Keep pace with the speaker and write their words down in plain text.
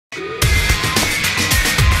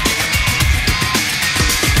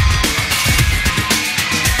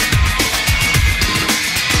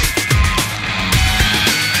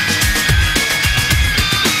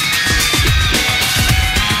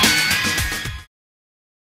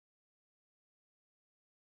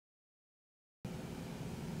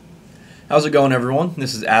How's it going, everyone?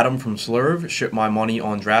 This is Adam from Slurve, Ship My Money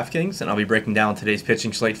on DraftKings, and I'll be breaking down today's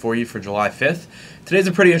pitching slate for you for July 5th. Today's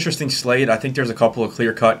a pretty interesting slate. I think there's a couple of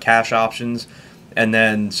clear-cut cash options and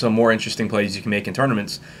then some more interesting plays you can make in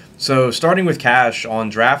tournaments. So starting with cash on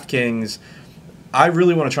DraftKings, I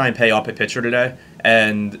really want to try and pay up at pitcher today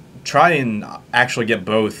and try and actually get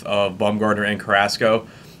both of Bumgarner and Carrasco.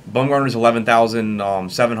 Bumgarner's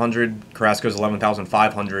 11,700, Carrasco's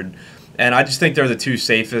 11,500. And I just think they're the two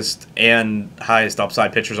safest and highest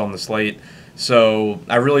upside pitchers on the slate. So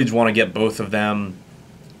I really just want to get both of them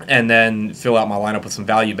and then fill out my lineup with some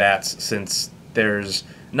value bats since there's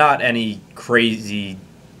not any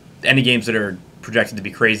games that are projected to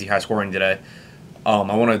be crazy high scoring today. I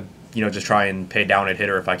want to just try and pay down at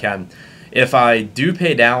hitter if I can. If I do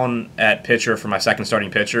pay down at pitcher for my second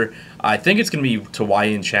starting pitcher, I think it's going to be to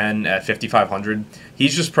Wei Chen at 5,500.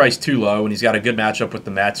 He's just priced too low, and he's got a good matchup with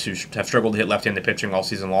the Mets, who have struggled to hit left-handed pitching all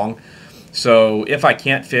season long. So if I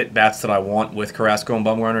can't fit bats that I want with Carrasco and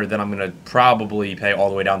Bumgarner, then I'm going to probably pay all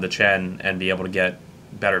the way down to Chen and be able to get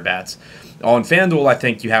better bats. On FanDuel, I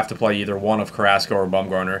think you have to play either one of Carrasco or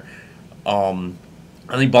Bumgarner.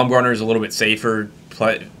 I think Bumgarner is a little bit safer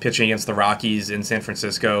pitching against the Rockies in San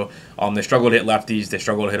Francisco. They struggle to hit lefties. They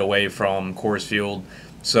struggle to hit away from Coors Field.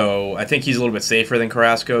 So I think he's a little bit safer than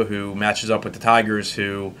Carrasco, who matches up with the Tigers,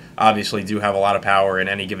 who obviously do have a lot of power in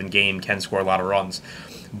any given game, can score a lot of runs.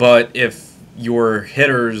 But if your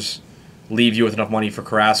hitters leave you with enough money for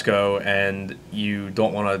Carrasco and you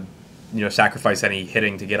don't want to sacrifice any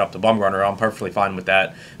hitting to get up to Bumgarner, I'm perfectly fine with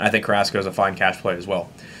that. And I think Carrasco is a fine cash play as well.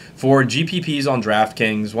 For GPPs on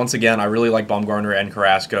DraftKings, once again, I really like Bumgarner and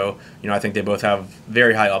Carrasco. I think they both have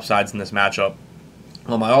very high upsides in this matchup.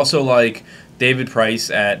 I also like David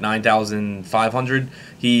Price at 9,500.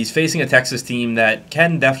 He's facing a Texas team that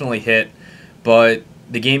can definitely hit, but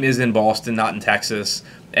the game is in Boston, not in Texas.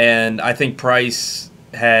 And I think Price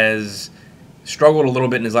has struggled a little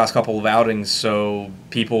bit in his last couple of outings, so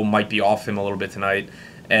people might be off him a little bit tonight.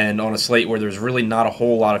 And on a slate where there's really not a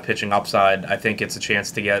whole lot of pitching upside, I think it's a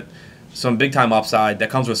chance to get some big-time upside that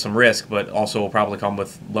comes with some risk, but also will probably come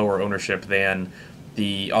with lower ownership than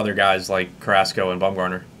the other guys like Carrasco and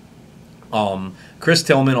Bumgarner. Chris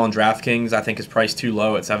Tillman on DraftKings, I think, is priced too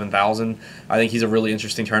low at 7,000. I think he's a really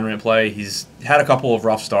interesting tournament play. He's had a couple of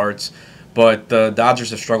rough starts, but the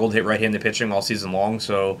Dodgers have struggled to hit right-handed pitching all season long,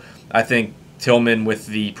 so I think Tillman, with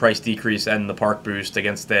the price decrease and the park boost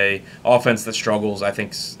against a offense that struggles, I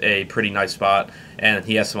think is a pretty nice spot, and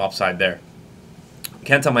he has some upside there.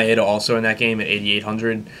 Kenta Maeda also in that game at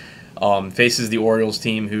 8,800. Faces the Orioles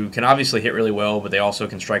team, who can obviously hit really well, but they also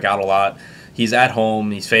can strike out a lot. He's at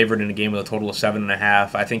home. He's favored in a game with a total of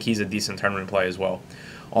 7.5. I think he's a decent tournament play as well.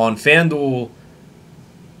 On FanDuel,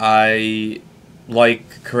 I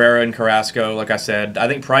like Carrera and Carrasco, like I said. I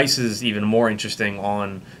think Price is even more interesting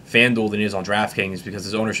on FanDuel than he is on DraftKings because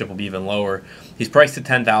his ownership will be even lower. He's priced at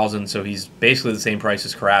 10,000, so he's basically the same price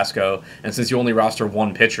as Carrasco. And since you only roster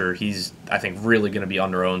one pitcher, he's, I think, really going to be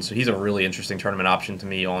under-owned. So he's a really interesting tournament option to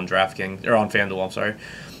me on DraftKings, or on FanDuel, I'm sorry.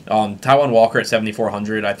 Taijuan Walker at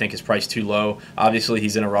 7,400, I think is priced too low. Obviously,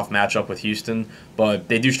 he's in a rough matchup with Houston, but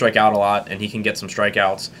they do strike out a lot, and he can get some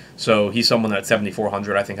strikeouts. So he's someone that at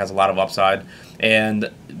 7,400 I think has a lot of upside. And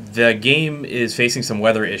the game is facing some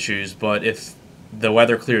weather issues, but if the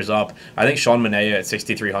weather clears up, I think Sean Manaea at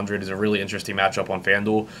 6,300 is a really interesting matchup on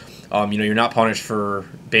FanDuel. You're not punished for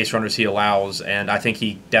base runners he allows, and I think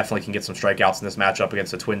he definitely can get some strikeouts in this matchup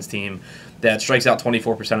against a Twins team that strikes out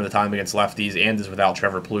 24% of the time against lefties and is without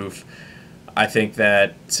Trevor Plouffe. I think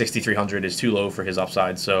that 6,300 is too low for his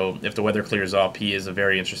upside, so if the weather clears up, he is a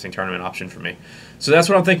very interesting tournament option for me. So that's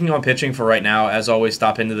what I'm thinking on pitching for right now. As always,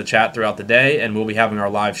 stop into the chat throughout the day, and we'll be having our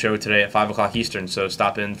live show today at 5 o'clock Eastern, so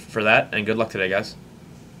stop in for that, and good luck today, guys.